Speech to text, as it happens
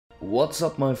What's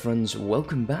up, my friends?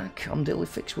 Welcome back. I'm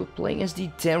Dailyfix. We're playing as the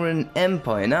Terran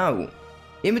Empire now.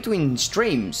 In between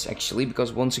streams, actually,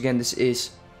 because once again this is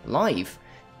live.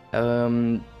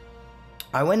 I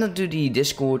went onto the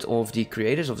Discord of the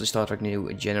creators of the Star Trek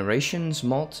New Generations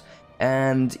mod,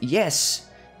 and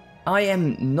yes, I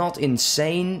am not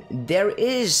insane. There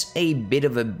is a bit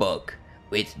of a bug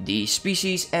with the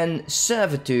species, and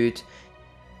servitude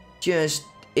just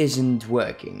isn't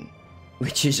working.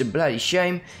 Which is a bloody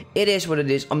shame. It is what it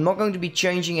is. I'm not going to be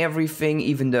changing everything,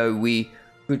 even though we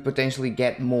could potentially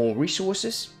get more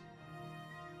resources.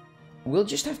 We'll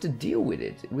just have to deal with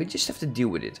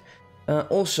it.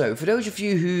 Also, for those of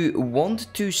you who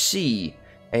want to see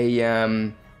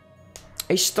a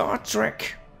Star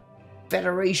Trek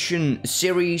Federation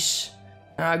series,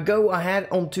 go ahead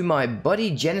onto my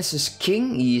buddy Genesis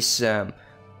King.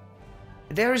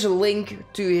 There is a link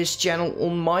to his channel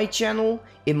on my channel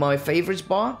in my favorites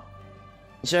bar.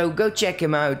 So go check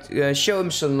him out, show him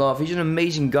some love. He's an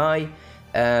amazing guy.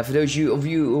 For those of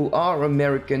you who are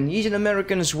American, he's an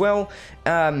American as well.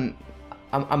 I'm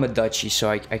a Dutchie, so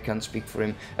I can't speak for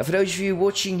him. For those of you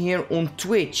watching here on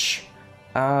Twitch,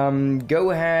 go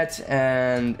ahead,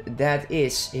 and that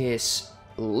is his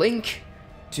link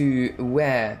to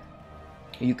where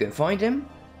you can find him.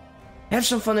 Have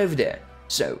some fun over there.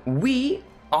 So, we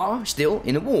are still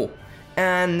in a war,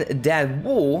 and that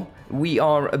war we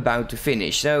are about to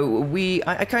finish. So,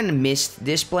 I kind of missed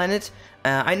this planet.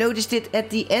 I noticed it at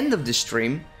the end of the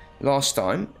stream last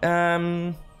time.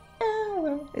 Well,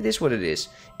 it is what it is.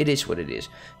 It is what it is.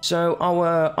 So,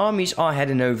 our armies are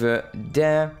heading over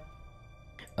there.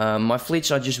 My fleets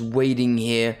are just waiting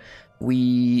here.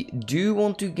 We do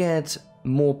want to get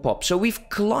more pops. So, we've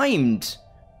climbed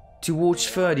towards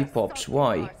 30 pops.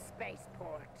 Why?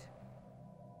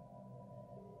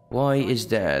 Why is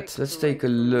that? Let's take a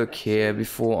look here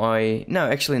before I...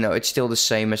 No, actually no, it's still the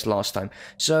same as last time.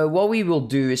 So what we will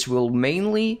do is we'll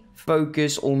mainly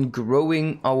focus on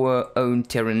growing our own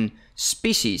Terran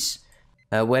species.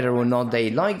 Whether or not they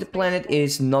like the planet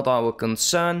is not our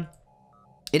concern.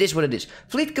 It is what it is.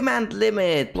 Fleet command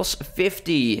limit, plus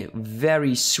 50.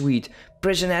 Very sweet.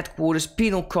 Prison headquarters,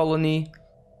 penal colony.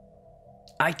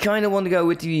 I kind of want to go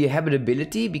with the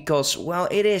habitability because, well,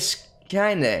 it is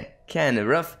kind of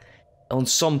rough on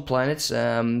some planets.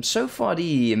 So far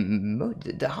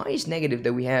the highest negative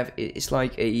that we have is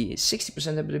like a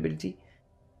 60% habitability.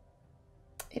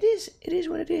 It is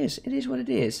what it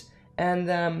is.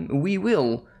 And we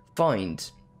will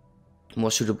find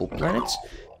more suitable planets.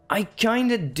 I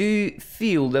kind of do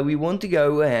feel that we want to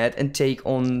go ahead and take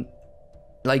on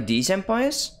like these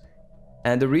empires.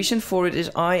 And the reason for it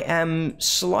is I am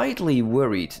slightly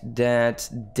worried that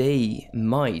they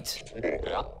might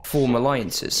form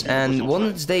alliances. And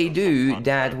once they do,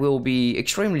 that will be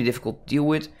extremely difficult to deal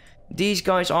with. These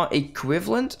guys are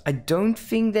equivalent. I don't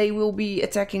think they will be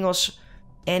attacking us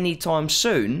anytime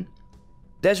soon.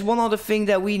 There's one other thing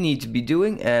that we need to be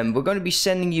doing. We're going to be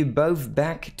sending you both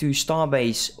back to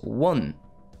Starbase 1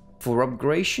 for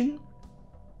upgradation.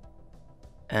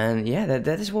 And yeah,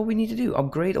 that is what we need to do.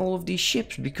 Upgrade all of these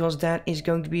ships, because that is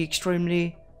going to be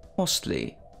extremely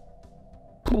costly.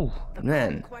 Ooh,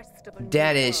 man,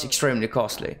 that is extremely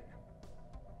costly.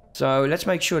 So let's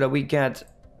make sure that we get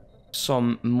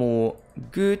some more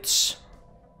goods.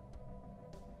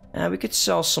 We could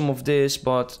sell some of this,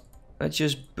 but let's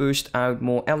just boost out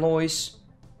more alloys.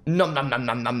 Nom nom nom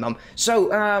nom nom nom. So,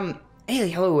 hey,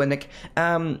 hello, Nick.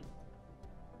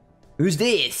 Who's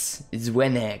this? It's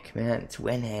Wenhek, man. It's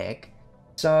Wenhek.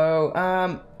 So,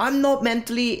 I'm not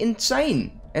mentally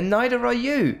insane, and neither are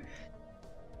you.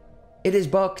 It is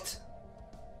bugged.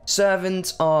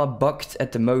 Servants are bugged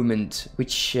at the moment,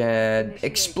 which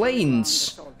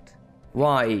explains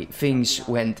why things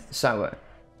went sour.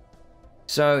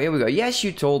 So here we go. Yes,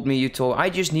 you told me. I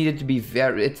just needed to be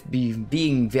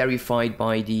being verified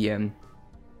by the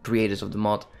creators of the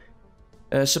mod.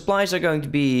 Supplies are going to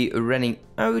be running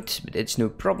out, but it's no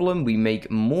problem. We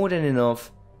make more than enough.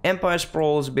 Empire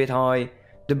Sprawl is a bit high.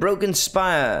 The Broken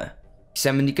Spire.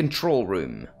 Examine the control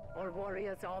room. All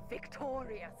warriors are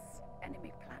victorious.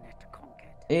 Enemy planet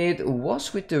conquered. It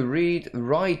was with the read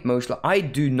right mostly. I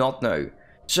do not know.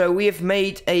 So we have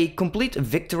made a complete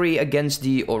victory against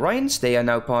the Orions. They are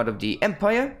now part of the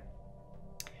Empire.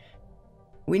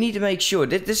 We need to make sure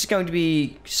that this is going to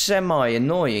be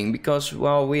semi-annoying because,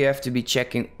 well, we have to be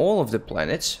checking all of the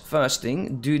planets. First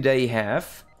thing, do they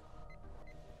have...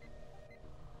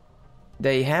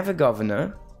 They have a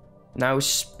governor. Now,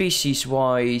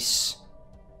 species-wise...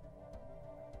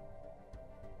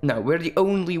 No, we're the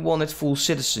only one at full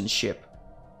citizenship.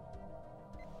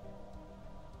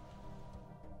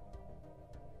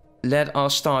 let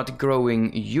us start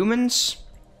growing humans.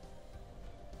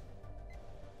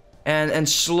 And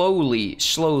slowly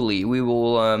we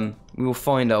will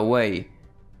find our way.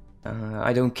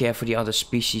 I don't care for the other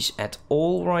species at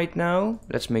all right now.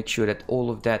 Let's make sure that all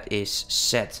of that is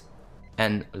set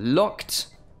and locked.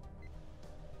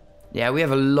 Yeah, we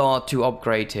have a lot to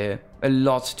upgrade here. A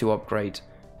lot to upgrade.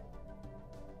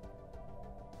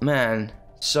 Man,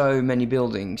 so many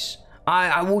buildings.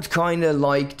 I would kind of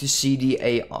like to see the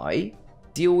AI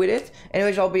deal with it.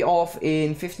 Anyways, I'll be off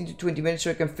in 15 to 20 minutes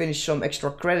so I can finish some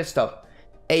extra credit stuff.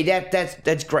 Hey,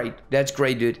 that's great. That's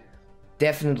great, dude.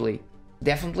 Definitely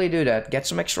do that. Get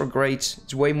some extra grades.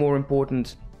 It's way more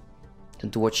important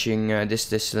than to watching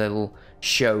this little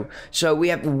show. So we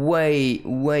have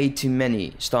way too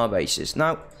many star bases.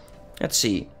 Now, let's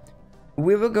see.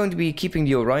 We were going to be keeping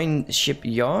the Orion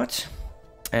shipyard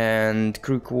and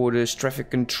crew quarters, traffic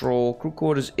control. Crew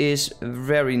quarters is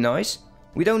very nice.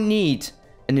 We don't need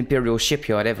an Imperial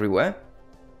shipyard everywhere.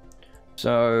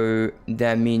 So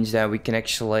that means that we can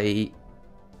actually...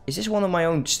 Is this one of my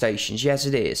own stations? Yes,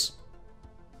 it is.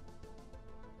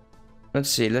 Let's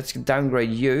see, let's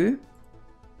downgrade you.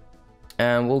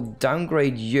 And we'll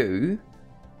downgrade you.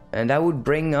 And that would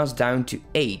bring us down to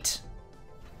 8.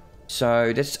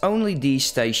 So that's only these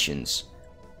stations.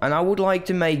 And I would like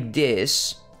to make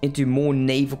this into more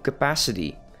naval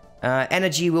capacity.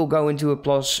 Energy will go into a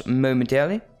plus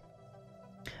momentarily.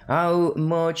 How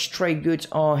much trade goods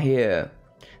are here?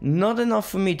 Not enough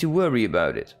for me to worry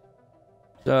about it.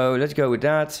 So let's go with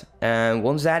that. And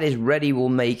once that is ready, we'll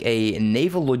make a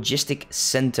naval logistic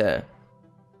center.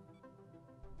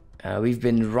 We've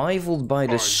been rivaled by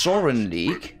the Soren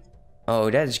League.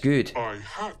 Oh, that is good.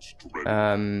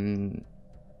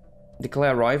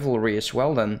 Declare rivalry as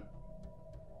well then.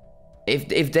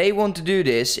 If they want to do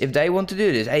this,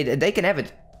 hey, they can have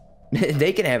it.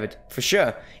 They can have it, for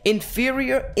sure.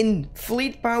 Inferior in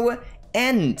fleet power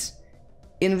and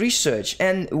in research.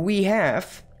 And we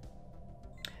have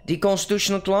the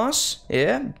constitutional class,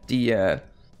 yeah,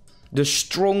 the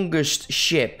strongest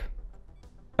ship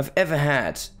I've ever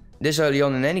had this early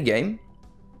on in any game.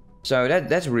 So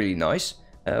that's really nice.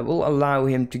 We'll allow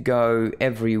him to go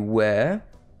everywhere.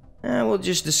 And we'll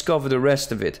just discover the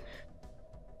rest of it.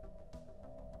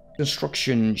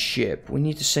 Construction ship. We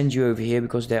need to send you over here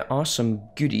because there are some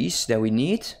goodies that we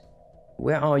need.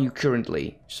 Where are you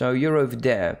currently? So you're over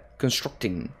there,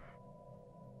 constructing.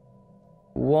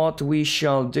 What we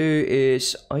shall do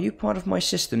is... Are you part of my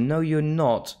system? No, you're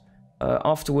not.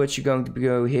 Afterwards, you're going to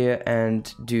go here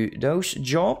and do those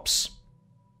jobs.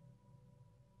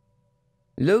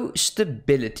 Low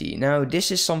stability. Now,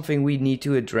 this is something we need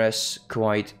to address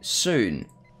quite soon.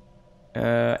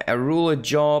 A ruler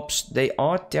jobs, they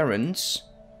are Terrans.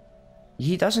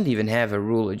 He doesn't even have a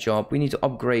ruler job. We need to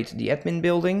upgrade the admin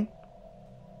building.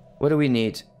 What do we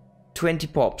need? 20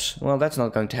 pops. Well, that's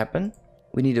not going to happen.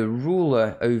 We need a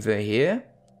ruler over here.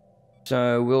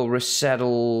 So we'll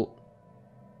resettle.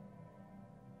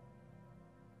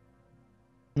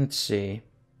 Let's see.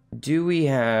 Do we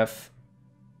have...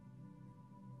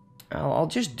 I'll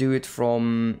just do it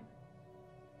from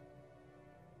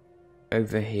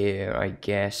over here, I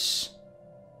guess.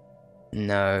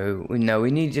 No, we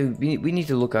need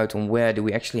to look out on where do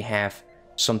we actually have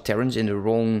some Terrans in the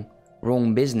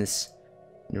wrong business.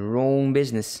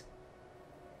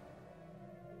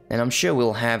 And I'm sure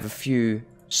we'll have a few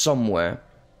somewhere.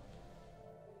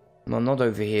 Well, not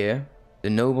over here. The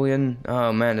Noblean.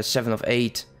 Oh man, the 7 of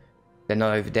 8. They're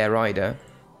not over there either.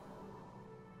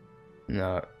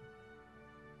 No.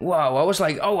 Wow, I was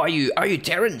like, oh, are you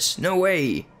Terrans? No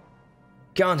way.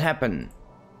 Can't happen.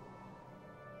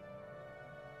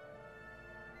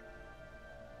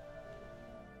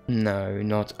 No,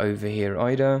 not over here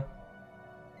either.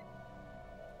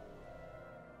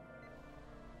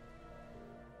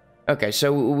 Okay,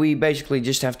 so we basically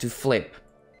just have to flip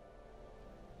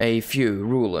a few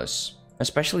rulers.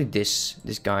 Especially this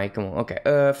guy, come on. Okay,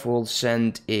 Earth will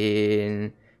send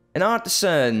in an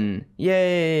artisan.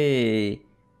 Yay!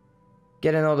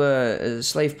 Get another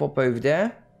slave pop over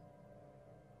there.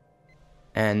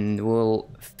 And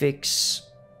we'll fix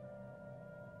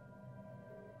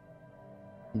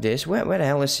this. Where the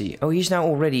hell is he? Oh, he's now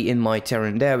already in my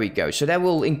Terran. There we go. So that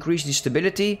will increase the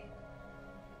stability.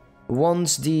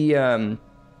 Once the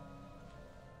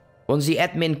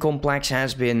admin complex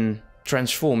has been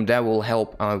transformed, that will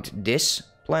help out this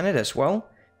planet as well.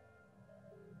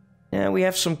 Yeah, we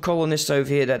have some colonists over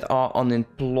here that are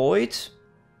unemployed.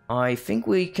 I think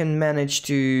we can manage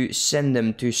to send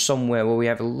them to somewhere where we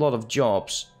have a lot of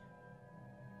jobs.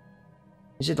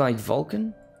 Is it like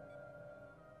Vulcan?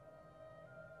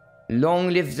 Long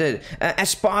live the...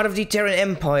 as part of the Terran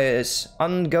Empire's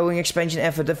ongoing expansion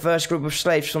effort, the first group of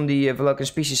slaves from the Vulcan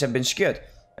species have been secured.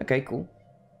 Okay, cool.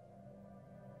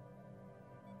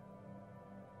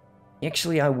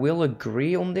 Actually, I will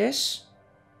agree on this.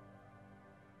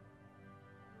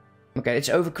 Okay, it's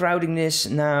overcrowding this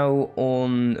now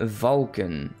on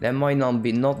Vulcan. That might not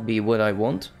be what I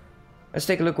want. Let's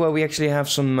take a look where we actually have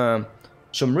some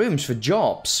rooms for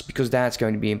jobs, because that's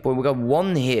going to be important. We got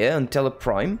one here on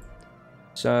Teleprime.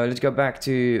 So let's go back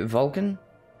to Vulcan.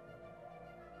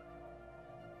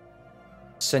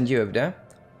 Send you over there.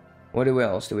 What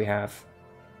else do we have?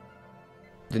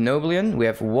 The Noblean. We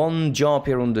have one job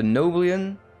here on the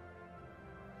Noblean.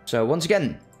 So once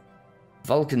again,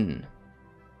 Vulcan.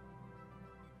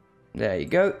 There you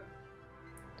go.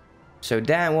 So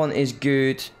that one is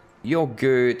good. You're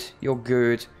good. You're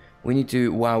good. We need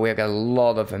to... Wow, we got a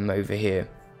lot of them over here.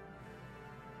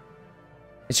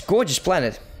 It's a gorgeous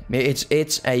planet.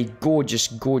 It's a gorgeous,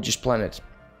 gorgeous planet.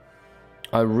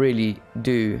 I really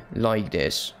do like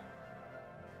this.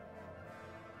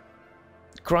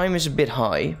 Crime is a bit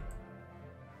high.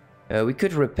 We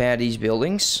could repair these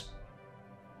buildings.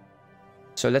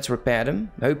 So let's repair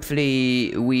them.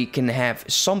 Hopefully we can have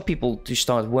some people to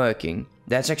start working.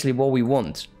 That's actually what we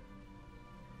want.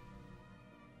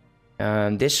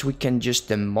 This we can just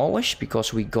demolish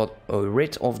because we got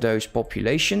rid of those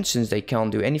populations since they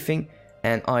can't do anything.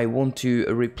 And I want to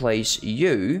replace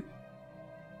you.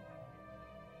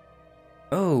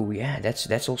 Oh yeah,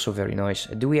 that's also very nice.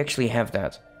 Do we actually have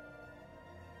that?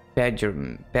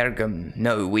 Pergam.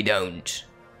 No, we don't.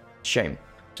 Shame.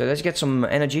 So let's get some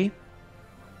energy.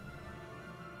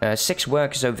 6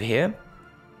 workers over here.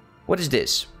 What is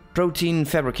this? Protein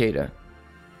fabricator.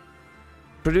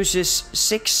 Produces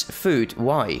 6 food.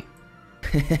 Why?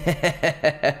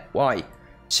 Why?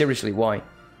 Seriously, why?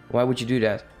 Why would you do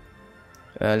that?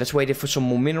 Let's wait for some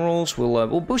more minerals.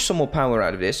 We'll boost some more power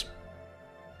out of this.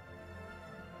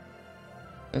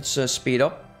 Let's speed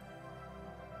up.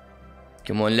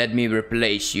 Come on, let me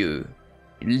replace you.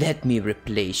 Let me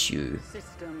replace you.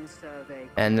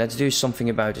 And let's do something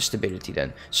about the stability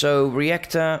then. So,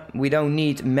 reactor, we don't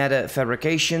need meta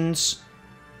fabrications.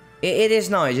 It is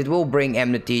nice, it will bring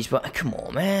amenities, but come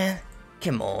on, man.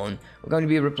 Come on. We're going to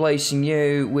be replacing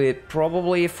you with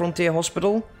probably a frontier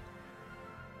hospital.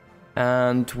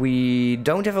 And we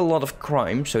don't have a lot of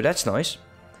crime, so that's nice.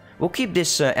 We'll keep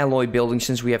this alloy building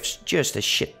since we have just a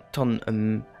shit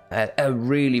ton, a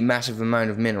really massive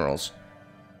amount of minerals.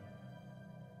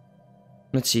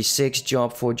 Let's see,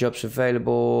 4 jobs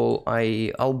available.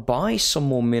 I'll buy some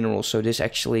more minerals so this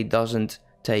actually doesn't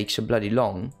take so bloody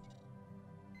long.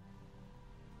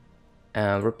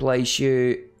 Replace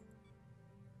you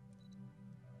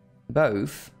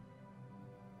both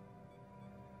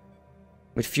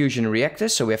with fusion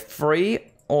reactors. So we have 3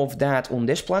 of that on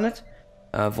this planet.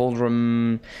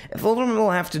 Voldrum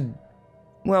will have to...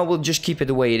 Well, we'll just keep it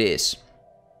the way it is.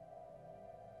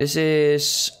 This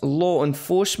is law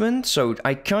enforcement, so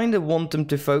I kind of want them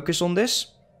to focus on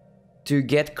this. To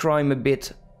get crime a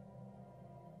bit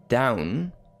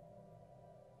down.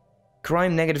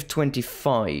 Crime negative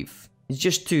 25. It's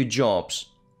just 2 jobs.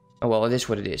 Oh well, it is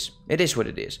what it is. It is what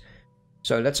it is.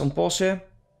 So let's unpause here.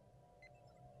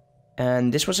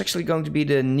 And this was actually going to be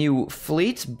the new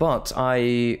fleet, but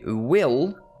I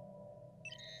will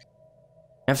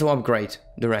have to upgrade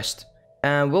the rest.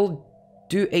 And we'll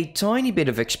do a tiny bit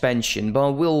of expansion,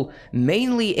 but we'll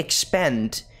mainly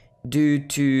expand due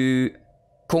to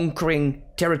conquering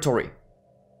territory.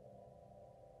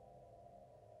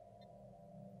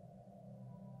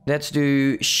 Let's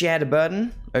do share the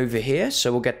burden over here,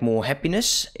 so we'll get more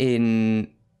happiness in,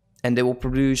 and they will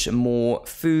produce more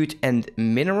food and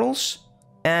minerals,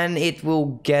 and it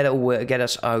will get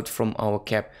us out from our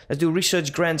cap. Let's do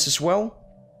research grants as well.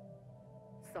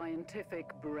 Scientific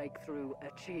breakthrough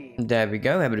achieved. There we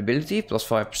go, habitability plus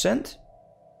 5%.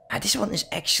 This one is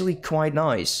actually quite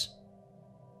nice.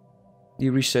 The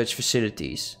research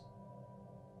facilities.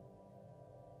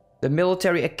 The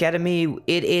military academy,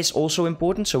 it is also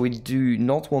important, so we do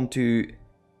not want to,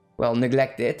 well,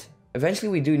 neglect it. Eventually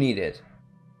we do need it.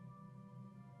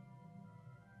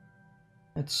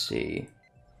 Let's see.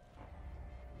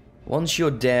 Once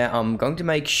you're there, I'm going to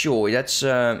make sure let's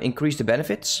increase the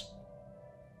benefits.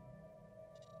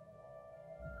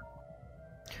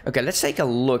 Okay, let's take a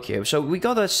look here. So we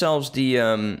got ourselves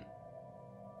the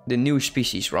new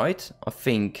species, right? I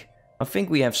think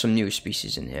we have some new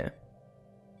species in here.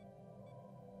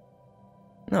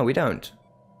 No, we don't.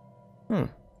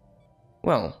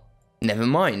 Well, never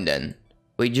mind then.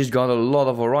 We just got a lot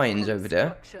of Orions over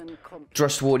there.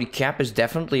 Trustworthy cap is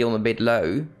definitely on a bit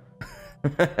low.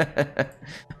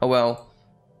 Oh well.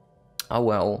 Oh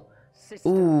well.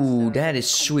 Ooh, that is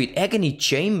sweet. Agony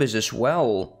chambers as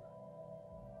well.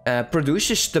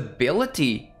 Produces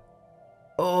stability.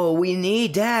 Oh, we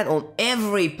need that on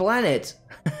every planet.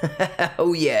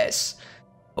 Oh yes.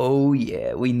 Oh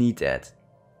yeah, we need that.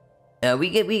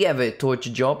 We have a torture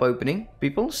job opening,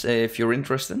 peoples, if you're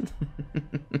interested.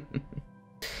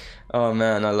 Oh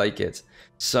man, I like it.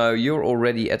 So you're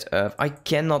already at Earth. I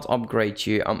cannot upgrade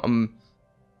you.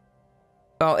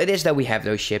 Well, it is that we have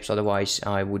those ships. Otherwise,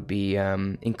 I would be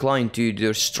inclined to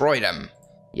destroy them.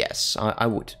 Yes, I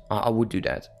would. I would do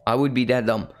that. I would be that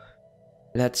dumb.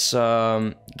 Let's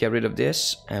get rid of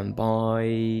this and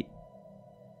buy.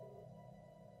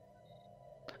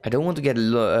 I don't want to get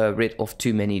rid of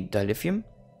too many dilithium.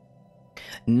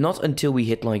 Not until we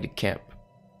hit like the cap.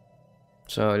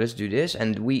 So let's do this,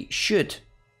 and we should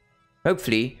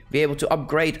hopefully be able to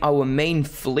upgrade our main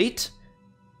fleet.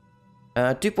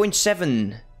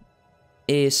 2.7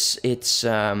 is its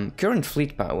current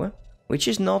fleet power, which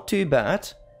is not too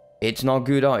bad. It's not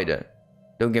good either.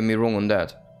 Don't get me wrong on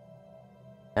that.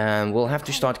 And we'll have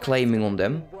to start claiming on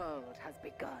them.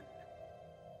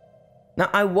 Now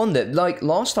I wonder, like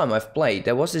last time I've played,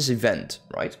 there was this event,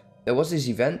 right? There was this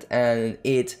event and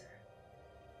it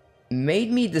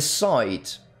made me decide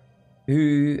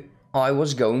who I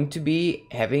was going to be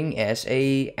having as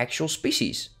a actual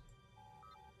species.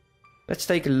 Let's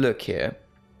take a look here.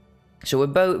 So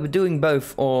we're doing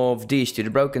both of these two, the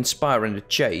Broken Spire and the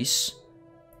Chase.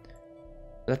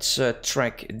 Let's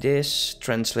track this,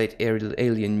 translate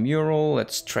alien mural,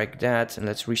 let's track that, and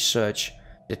let's research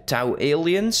the Tau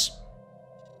aliens.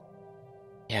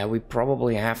 Yeah, we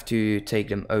probably have to take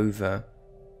them over.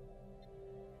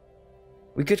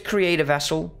 We could create a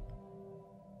vessel.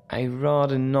 I'd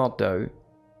rather not though.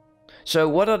 So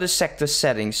what are the sector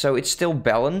settings? So it's still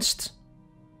balanced.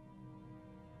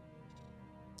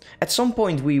 At some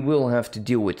point we will have to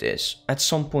deal with this. At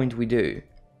some point we do.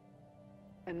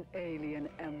 An alien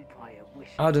empire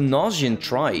wishes. Ah, the Nausian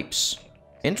tribes.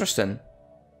 Interesting.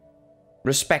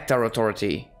 Respect our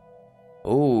authority.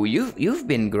 Oh, you've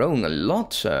been growing a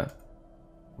lot, sir.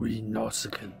 We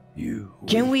Nausicaan, you.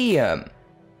 Can we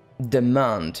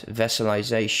demand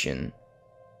vesselization?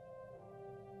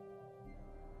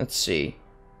 Let's see.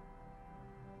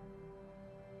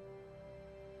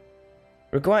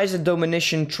 Requires a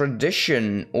domination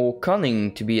tradition or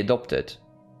cunning to be adopted.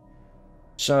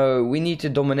 So we need a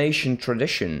domination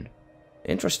tradition.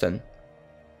 Interesting.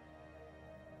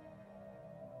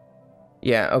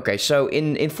 Yeah, okay, so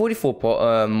in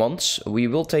 44 months we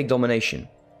will take domination.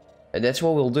 And that's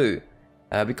what we'll do.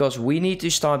 Because we need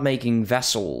to start making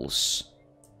vessels.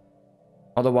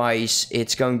 Otherwise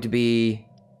it's going to be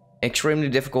extremely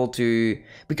difficult to...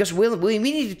 Because we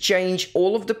need to change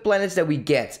all of the planets that we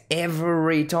get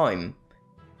every time.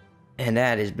 And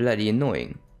that is bloody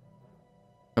annoying.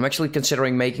 I'm actually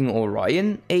considering making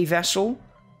Orion a vessel.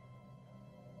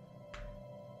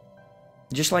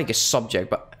 Just like a subject,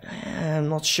 but I'm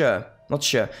not sure. Not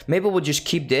sure. Maybe we'll just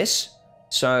keep this.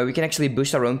 So we can actually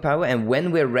boost our own power. And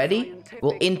when we're ready,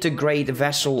 we'll integrate a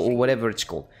vessel or whatever it's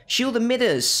called. Shield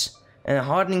emitters. And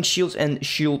hardening shields and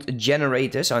shield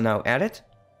generators are now added.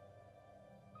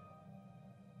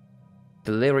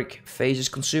 The lyric phases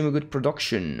consumer good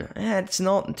production. It's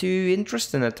not too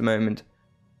interesting at the moment.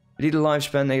 Leader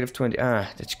lifespan -20.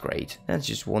 Ah, that's great. That's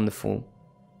just wonderful.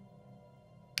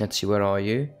 Let's see, where are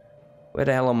you? Where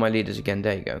the hell are my leaders again?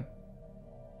 There you go.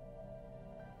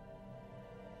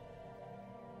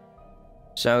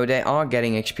 So they are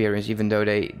getting experience even though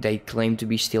they claim to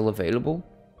be still available.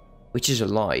 Which is a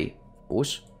lie, of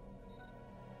course.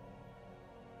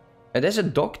 And there's a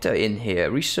doctor in here.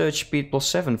 Research speed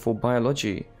 +7 for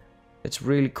biology. It's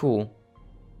really cool.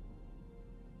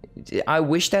 I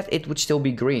wish that it would still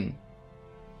be green.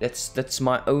 That's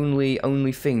my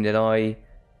only thing that I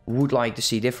would like to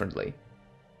see differently.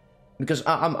 Because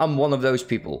I'm one of those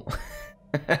people.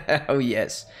 Oh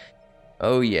yes.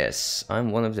 Oh yes,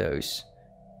 I'm one of those.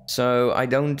 So I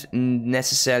don't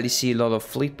necessarily see a lot of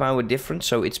fleet power difference.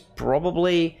 So it's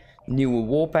probably newer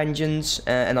warp engines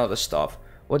and other stuff.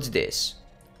 What's this?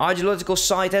 Archaeological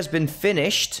site has been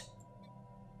finished.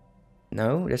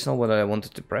 No, that's not what I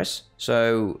wanted to press.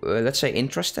 So let's say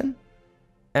interesting.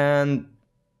 And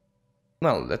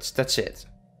well, that's it.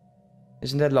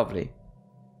 Isn't that lovely?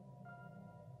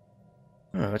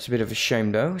 Oh, it's a bit of a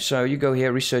shame though. So you go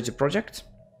here, research the project.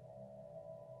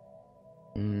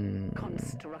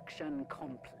 Construction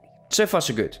complete. So far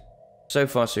so good. So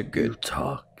far so good. You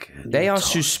talk. They are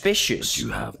suspicious. But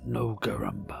you have no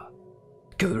Garumba.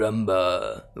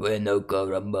 Garumba. We're no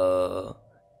Garumba.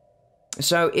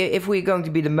 So if we're going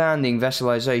to be demanding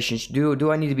vassalizations,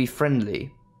 do I need to be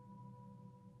friendly?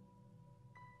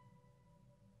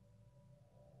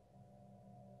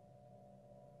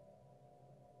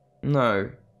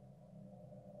 No.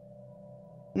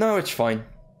 No, it's fine.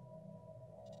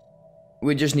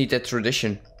 We just need that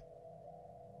tradition.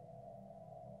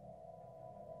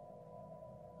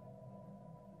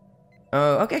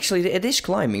 Okay, actually, it is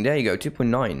climbing. There you go,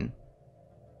 2.9.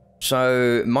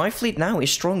 So, my fleet now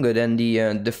is stronger than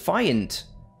the Defiant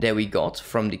that we got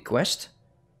from the quest.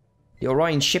 The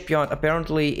Orion shipyard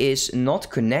apparently is not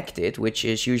connected, which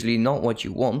is usually not what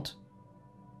you want.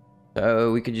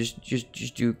 So, we could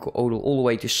just do all the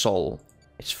way to Sol.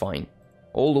 It's fine.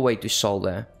 All the way to Sol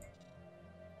there.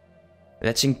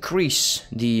 Let's increase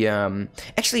the...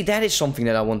 Actually, that is something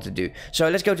that I want to do. So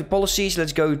let's go to policies.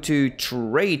 Let's go to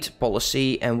trade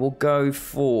policy. And we'll go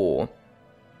for...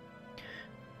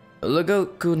 Logo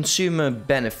consumer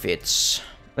benefits.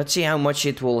 Let's see how much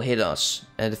it will hit us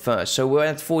at first. So we're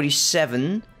at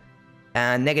 47.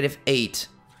 And -8.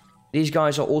 These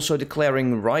guys are also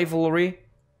declaring rivalry.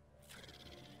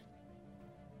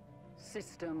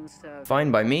 Fine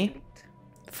by me.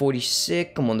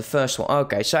 46, come on, the first one.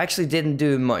 Okay, so I actually didn't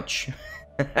do much.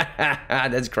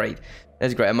 That's great.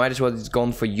 That's great. I might as well have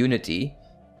gone for Unity.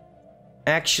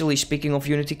 Actually, speaking of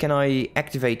Unity, can I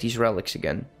activate these relics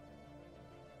again?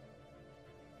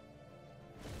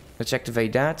 Let's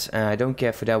activate that. I don't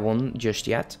care for that one just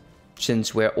yet.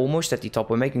 Since we're almost at the top.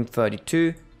 We're making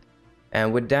 32.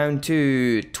 And we're down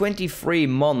to 23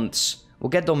 months. We'll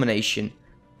get domination.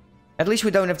 At least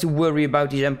we don't have to worry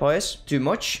about these empires too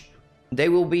much. They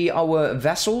will be our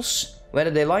vassals, whether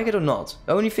they like it or not.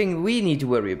 The only thing we need to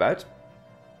worry about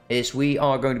is we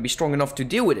are going to be strong enough to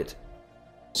deal with it.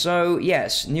 So,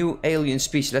 yes, new alien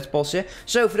species. Let's pause here.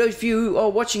 So, for those of you who are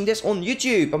watching this on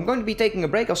YouTube, I'm going to be taking a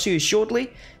break. I'll see you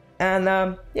shortly. And,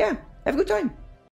 yeah, have a good time.